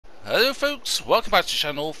Hello folks, welcome back to the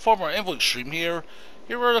channel. Farmer Evodisc stream here.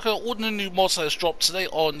 Here we're looking at all the new mods that has dropped today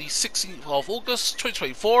on the 16th of August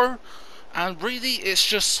 2024. And really it's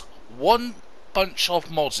just one bunch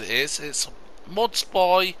of mods it is. It's mods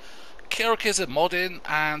by KRKZ Modding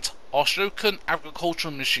and Ozdoken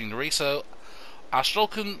Agricultural Machinery. So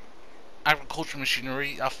Ozdoken Agricultural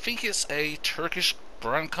Machinery, I think it's a Turkish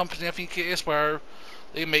brand company, I think it is, where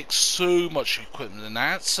they make so much equipment in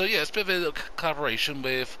that. So yeah, it's a bit of a collaboration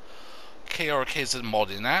with KRKZ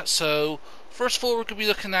Modding that. So first of all, we're going to be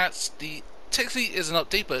looking at the, technically is an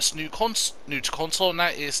update, but it's new to console, and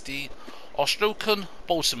that is the Ozdoken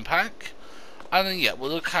Boltan pack. And then yeah,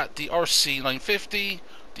 we'll look at the RC 950,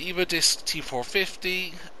 the Evodisc-T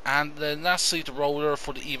 450, and then lastly the roller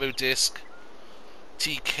for the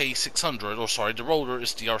Evodisc-TK 600. Or sorry, the roller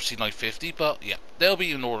is the RC 950, but yeah, they'll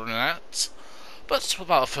be in order in that. But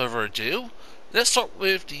without further ado, let's start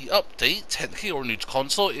with the update, technically or new to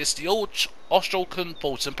console. It's the old Ozdoken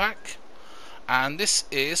Boltan pack, and this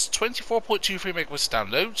is 24.23 megabytes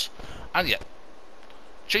download. And yeah,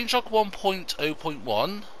 changelog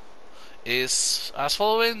 1.0.1 is as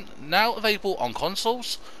following. Now available on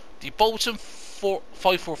consoles. The Boltan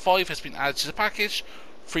 545 has been added to the package.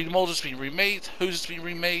 3D models has been remade, hoses has been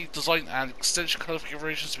remade, design and extension color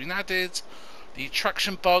configurations have been added. The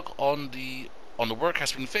traction bug on the work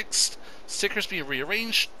has been fixed, stickers being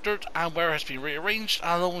rearranged, dirt and wear has been rearranged,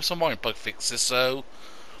 and along with some minor bug fixes. So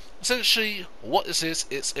essentially what this is,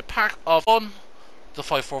 it's a pack of on the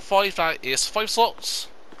 545 that is 5 slots,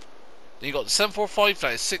 then you got the 745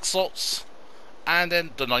 that is 6 slots, and then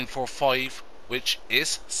the 945 which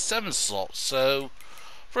is 7 slots. So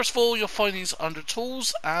first of all, you'll find these under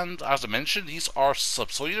tools, and as I mentioned, these are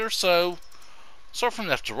subsoiler. So start from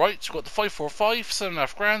left to right. You've got the 545,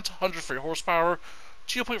 7.5 grand, 103 horsepower,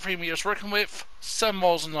 2.3 meters working width, 7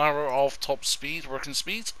 miles an hour of top speed, working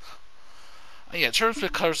speed. And yeah, in terms of the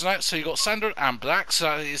colours and that, so you've got standard and black, so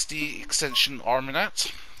that is the extension arm in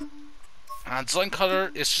that. And design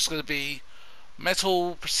colour is just going to be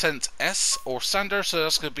metal %S or standard, so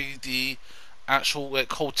that's going to be the actual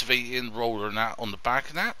cultivating roller and that on the back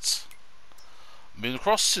and that. Moving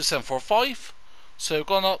across to 745. So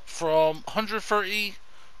gone up from 130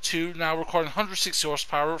 to now requiring 160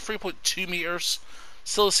 horsepower, 3.2 meters,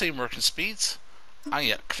 still the same working speed. And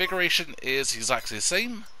yeah, configuration is exactly the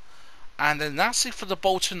same. And then lastly for the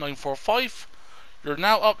Boltan 945, you're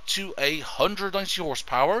now up to 190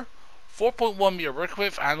 horsepower, 4.1 meter working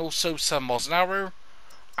width, and also 7 miles an hour.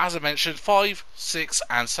 As I mentioned, 5, 6,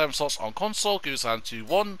 and 7 slots on console, goes down to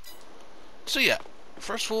 1. So yeah,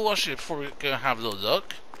 first of all, actually, before we go have a little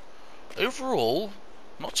look, overall,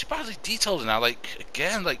 not too badly detailed in that. Like,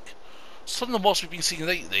 again, like, some of the mods we've been seeing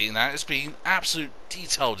lately in that has been absolute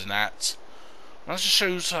detailed in that. And that just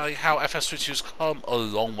shows how FS22 has come a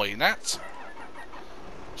long way in that.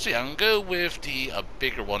 So yeah, I'm going to go with the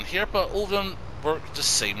bigger one here, but all of them work the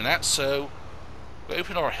same in that. So, we'll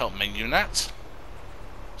open our help menu in that.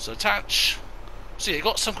 So attach. So yeah, you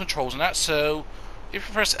got some controls in that. So, if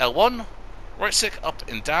you press L1, right stick up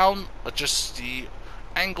and down, adjust the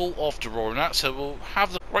angle of the roller and that. So we'll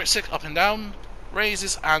have the right stick up and down,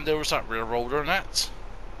 raises and lowers that rear roller and that.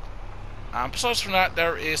 And besides from that,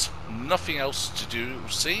 there is nothing else to do,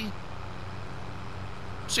 see.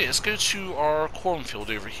 So yeah, let's go to our cornfield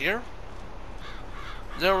over here.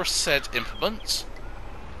 Lower said implement.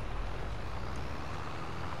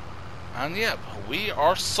 And yep, we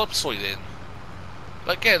are subsoiling.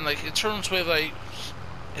 But again, like in terms with like,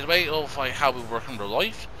 in a way of like how we work in real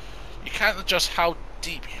life, you can't adjust how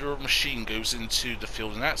deep your machine goes into the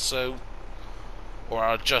field and that, so,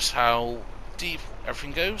 or adjust how deep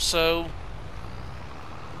everything goes. So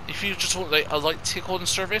if you just want like a light tick on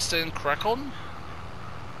service, then crack on.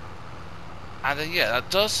 And then yeah,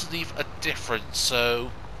 that does leave a difference.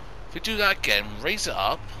 So if we do that again, raise it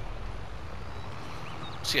up.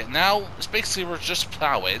 So yeah, now it's basically we're just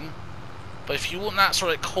ploughing, but if you want that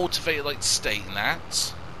sort of like cultivated like state in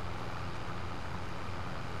that,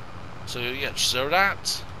 so yeah, just zero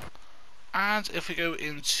that. And if we go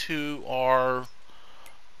into our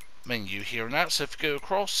menu here and that, so if we go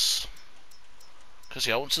across, because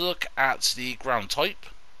yeah, I want to look at the ground type.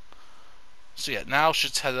 So yeah, now it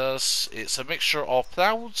should tell us it's a mixture of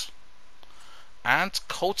ploughed and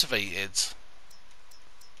cultivated.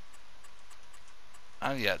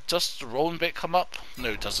 And yeah, does the rolling bit come up? No,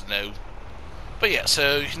 it doesn't, no. But yeah,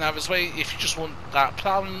 so you can have this way, if you just want that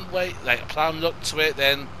ploughing way, like a ploughing look to it,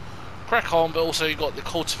 then crack on. But also you got the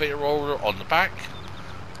cultivator roller on the back,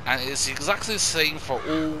 and it's exactly the same for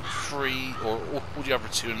all three, or all the other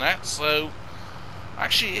two in that. So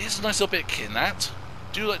actually it is a nice little bit of kit in that.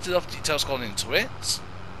 Do like the other details gone into it.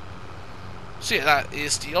 So yeah, that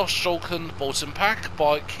is the Ozdoken Boltan pack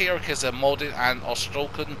by KRKZ Modding and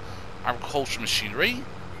Ozdoken Agricultural Machinery.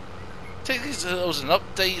 Technically it was an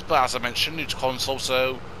update, but as I mentioned, new to console,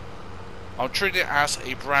 so I'm treating it as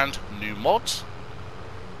a brand new mod.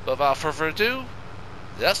 But without further ado,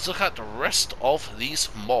 let's look at the rest of these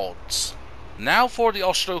mods. Now for the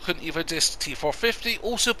Ozdoken Evodisc-T 450,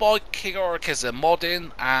 also by KRKZ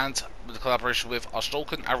Modding and with the collaboration with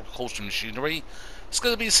Ozdoken Agricultural Machinery. It's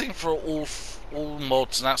going to be the same for all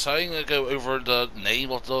mods and that, so I'm going to go over the name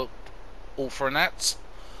of the all for that.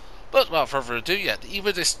 But without further ado, yeah, the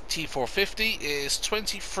Evodisc-T 450 is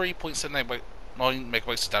 23.79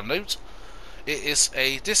 megabytes to download. It is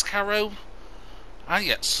a disc arrow, and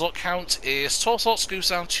yeah, slot count is 12 slots, goes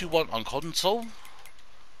down to 1 on console.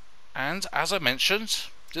 And as I mentioned,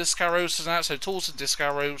 disc arrows and that, so tools and disc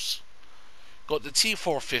arrows. Got the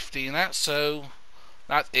T450 in that, so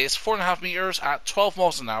that is 4.5 meters at 12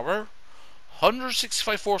 miles an hour,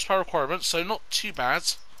 165 horsepower requirement, so not too bad.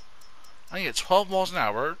 And yeah, 12 miles an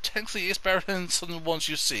hour, technically is better than some of the ones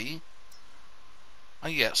you see.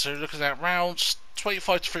 And yeah, so looking at around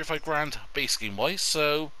 25 to 35 grand base game wise,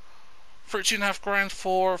 so 32.5 grand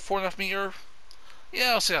for 4.5 meter.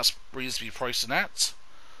 Yeah, I'll say that's reasonably priced in that.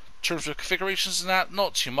 In terms of configurations and that,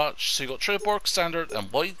 not too much. So you got Trailborg, standard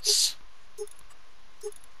and whites.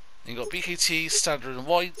 You got BKT, standard and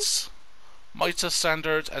whites. Mitre,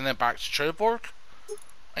 standard, and then back to Trailborg.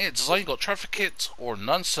 And yeah, design, you got traffic kit or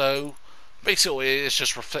none, so basically it's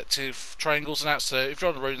just reflective triangles and that, so if you're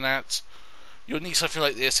on the road and that, you'll need something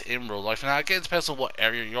like this in real life. Now again, it depends on what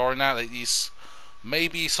area you are in that, like these may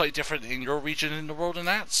be slightly different in your region in the world and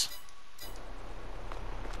that.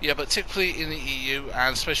 Yeah, but typically in the EU,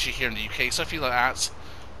 and especially here in the UK, something like that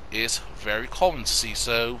is very common to see,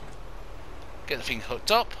 so get the thing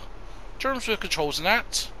hooked up. In terms of controls and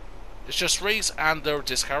that, it's just raise and lower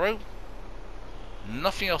disc arrow.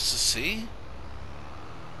 Nothing else to see.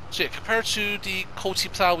 So yeah, compared to the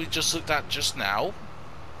Plow we just looked at just now,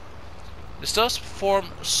 this does perform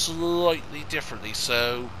slightly differently,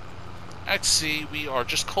 so as you can see, we are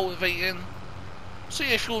just cultivating. So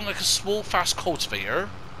yeah, if you want like a small, fast cultivator,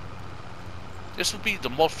 this would be the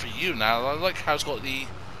mod for you now. I like how it's got the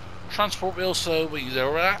transport wheel, so when you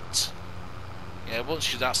lower that, yeah,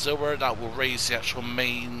 once that's lower, that will raise the actual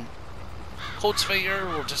main cultivator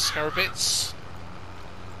or discard bits.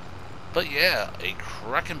 But yeah, a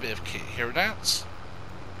cracking bit of kit here and that.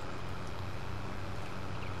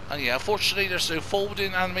 And yeah, unfortunately there's no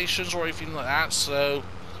folding animations or anything like that, so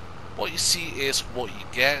what you see is what you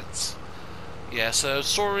get. Yeah, so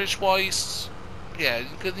storage wise, yeah,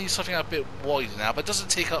 you're going to need something a bit wider now, but it doesn't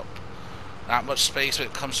take up that much space when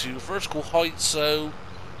it comes to vertical height, so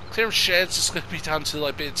clearing sheds is going to be down to the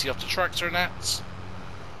liability of the tractor and that.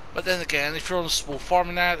 But then again, if you're on a small farm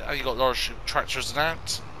and that, and you've got large tractors and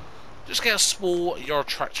that, just get a small yard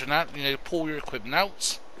tractor and that, you know, pull your equipment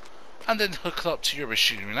out, and then hook it up to your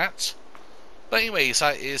machinery and that. But anyways,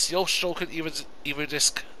 that is the Ozdoken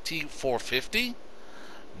Evodisc-T 450.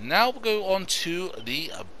 Now we'll go on to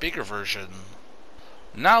the bigger version.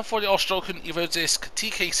 Now for the Ozdoken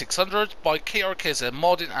Evodisc-TK 600 by KRKZ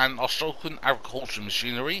Modding and Ozdoken Agricultural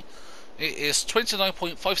Machinery. It is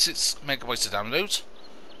 29.56 megabytes to download.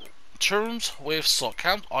 In terms with slot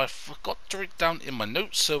count, I forgot to write down in my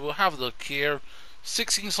notes, so we'll have a look here.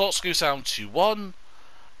 16 slots goes down to 1.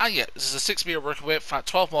 And yeah, this is a 6 meter working width at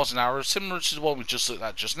 12 miles an hour, similar to the one we just looked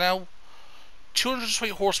at just now.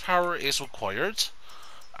 220 horsepower is required,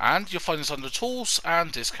 and you'll find this under tools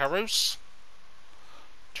and disc arrows.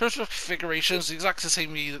 In terms of configurations, exactly the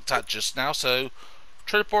same we looked at just now, so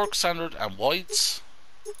Trailborg, standard and whites.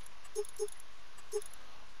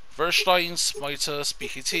 Versteins, Mitas,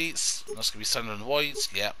 BKTs, that's going to be standard and whites,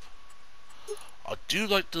 yep. I do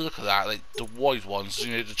like the look of that, like the wide ones,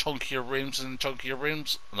 you know, the chunkier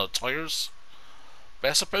rims, not tyres.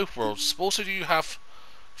 Best of both worlds. Also, you have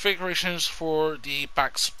configurations for the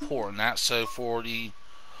back support and that, so for the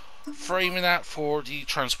frame and that, for the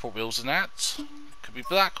transport wheels and that. Could be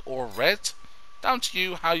black or red, down to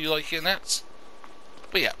you how you like it and that.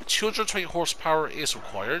 But yeah, 220 horsepower is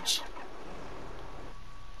required.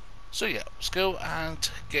 So yeah, let's go and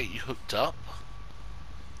get you hooked up.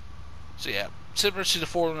 So yeah, similar to the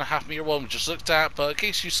 4.5 meter one we just looked at, but in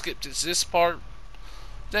case you skipped it to this part,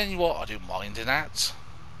 then you know what, I don't mind in that.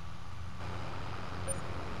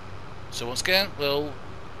 So once again, well,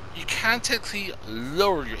 you can technically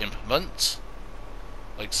lower your implement,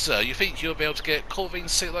 like so. You think you'll be able to get cultivating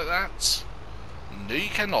state like that? No, you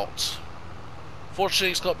cannot.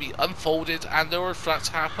 Fortunately, it's got to be unfolded and lowered for that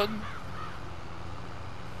to happen.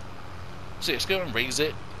 So let's go and raise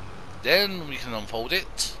it, then we can unfold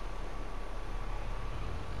it.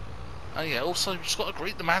 And yeah, also just got a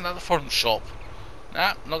great demand at the farm shop.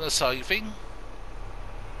 Nah, not gonna sell anything.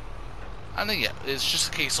 And then yeah, it's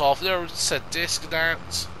just a case of there said disc and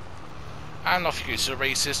that. And off you go to the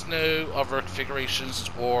races, no other configurations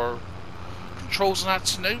or controls and that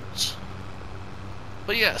to note.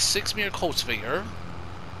 But yeah, 6-meter cultivator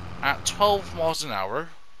at 12 miles an hour.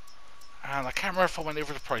 And I can't remember if I went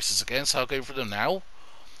over the prices again, so I'll go over them now.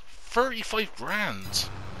 35 grand.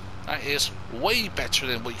 That is way better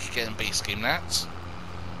than what you can get in base game that.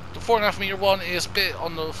 The 4.5 meter one is a bit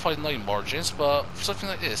on the fine line margins, but for something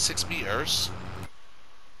like this, 6 meters.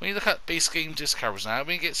 When you look at base game disc covers now,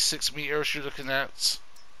 when you get 6 meters, you're looking at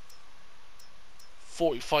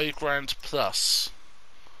 45 grand plus.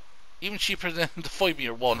 Even cheaper than the 5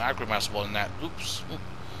 meter one, Agromass one, that. Oops.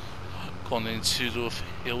 Gone into the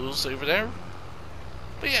hills over there.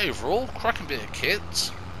 But yeah, overall, cracking bit of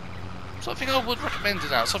kit. Something I would recommend in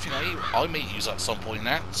that, something I may use at some point in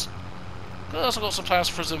that. Because I've got some plans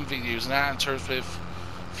for some videos and that in terms with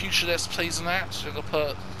future let's plays and that. So I'm going to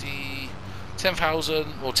put the 10,000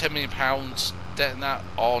 or £10 million debt in that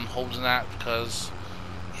on holding that because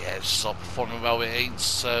yeah, it's just not performing well, it ain't.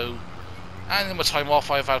 So, and in my time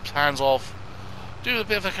off, I've had plans of doing a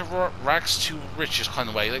bit of like a rags to riches kind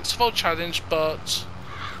of way. Like it's a fun challenge, but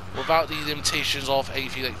without the limitations of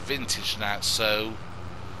anything like vintage and that. So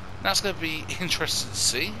that's going to be interesting to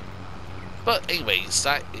see. But anyways,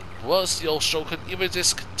 that was the Ozdoken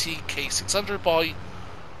Evodisc-TK 600 by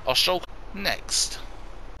Ozdoken. Next,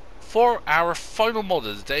 for our final mod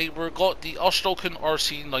of the day, we've got the Ozdoken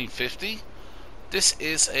RC 950. This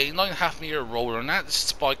is a 9.5 meter roller and that. This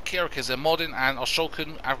is by KRKZ Modding and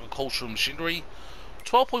Ozdoken Agricultural Machinery.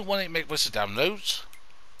 12.18 megabytes of download.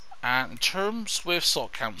 And in terms with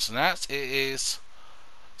slot counts and that, it is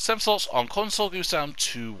 7 slots on console, goes down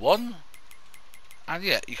to 1. And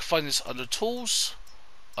yeah, you can find this under tools,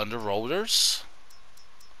 under rollers,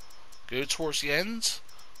 go towards the end.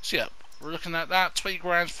 So yeah, we're looking at that, 20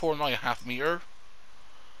 grand for a 9.5 meter.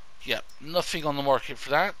 Yeah, nothing on the market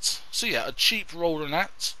for that. So yeah, a cheap roller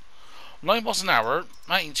net. 9 miles an hour,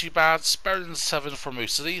 that ain't too bad. It's better than 7 for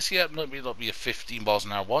most of these. Yeah, not be a 15 miles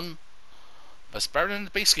an hour one, but it's better than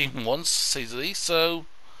the base game ones, to say the least. So,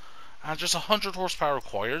 and just 100 horsepower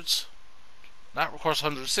required. That requires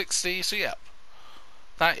 160. So yeah,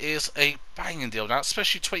 that is a banging deal now,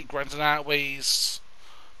 especially 20 grand and that weighs,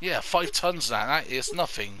 yeah, 5 tons now. That is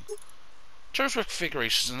nothing. In terms of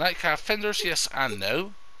configurations and that, you can have fenders, yes and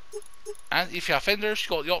no. And if you have fenders, you've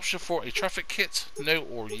got the option for a traffic kit, no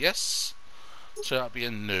or yes. So that'd be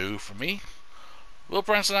a no for me. Wheel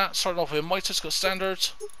brands and that, starting off with miters, got standard,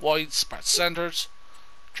 wides, back to standard.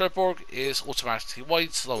 Treadboard is automatically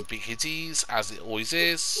wide, along with BKTs, as it always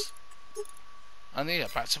is. And yeah,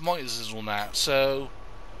 back to miters is on that. So,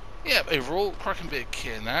 yeah, overall, cracking bit of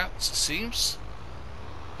kit in that, it seems.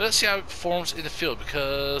 But let's see how it performs in the field,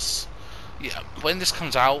 because yeah, when this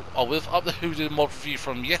comes out, I will have uploaded a mod review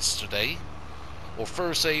from yesterday or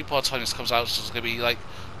Thursday. By the time this comes out, so it's going to be like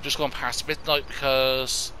just gone past midnight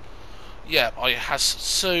because yeah, I had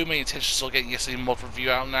so many intentions of getting yesterday's mod review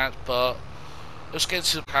out on that, but I was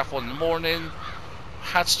getting to 1:30 in the morning.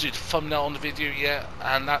 Had to do the thumbnail on the video yet,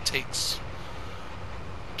 and that takes,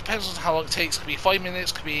 depends on how long it takes. Could be 5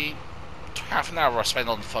 minutes, could be half an hour I spend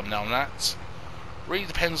on the thumbnail on that. Really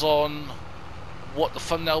depends on what the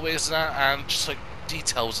thumbnail is and that, and just like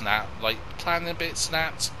details and that, like planning bits and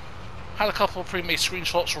that. Had a couple of pre-made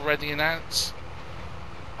screenshots already in that.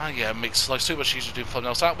 And yeah, it makes life so much easier doing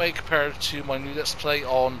thumbnails that way compared to my new Let's Play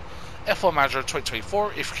on F1 Manager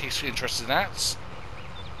 2024, if in case you're interested in that.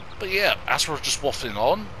 But yeah, as we're just waffling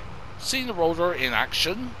on, seeing the roller in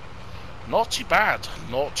action, not too bad,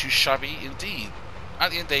 not too shabby indeed.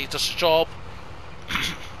 At the end of the day, it does the job.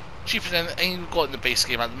 Cheaper than any we've got in the base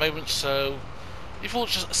game at the moment, so if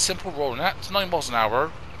it's just a simple roller net, 9 miles an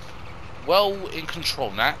hour, well in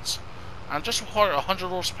control net, and just require 100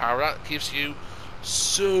 horsepower, that gives you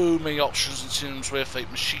so many options in terms with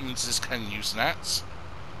like machines this can use that.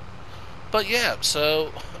 But yeah,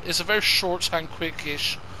 so it's a very short and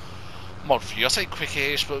quickish mod review. I say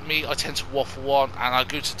quickish, but me, I tend to waffle on and I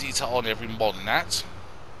go to detail on every mod in that.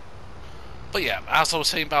 But yeah, as I was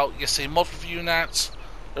saying about yesterday mod review in that,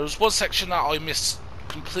 there was one section that I missed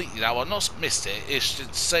completely. Now I not missed it, it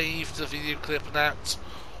didn't save the video clip and that,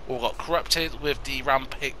 or got corrupted with the RAM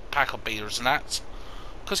pack of betas and that.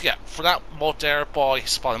 Because yeah, for that mod there by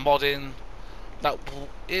Spy Modding, that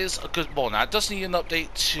is a good mod. Now it does need an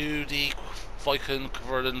update to the Viking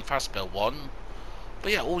Converted Fast Build one,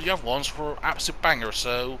 but yeah, all the other ones were absolute bangers.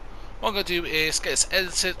 So what I'm going to do is get this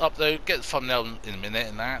edited, upload, get the thumbnail in a minute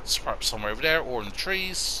and that, perhaps somewhere over there or in the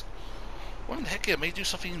trees. When the heck it may do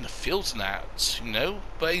something in the fields and that, you know?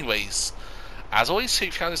 But anyways, as always, if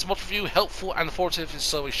you found this mod review helpful and informative in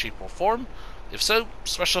some way, shape or form, if so,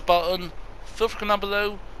 smash the button, feel free to comment down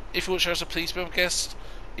below. If you want to share, so please become a guest.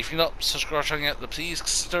 If you're not subscribed to yet, then please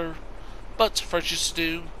consider. But for you to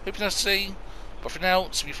do, hope you nice to see. But for now,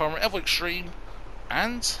 it's me Farmer Evo Extreme,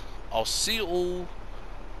 and I'll see you all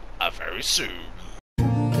very soon.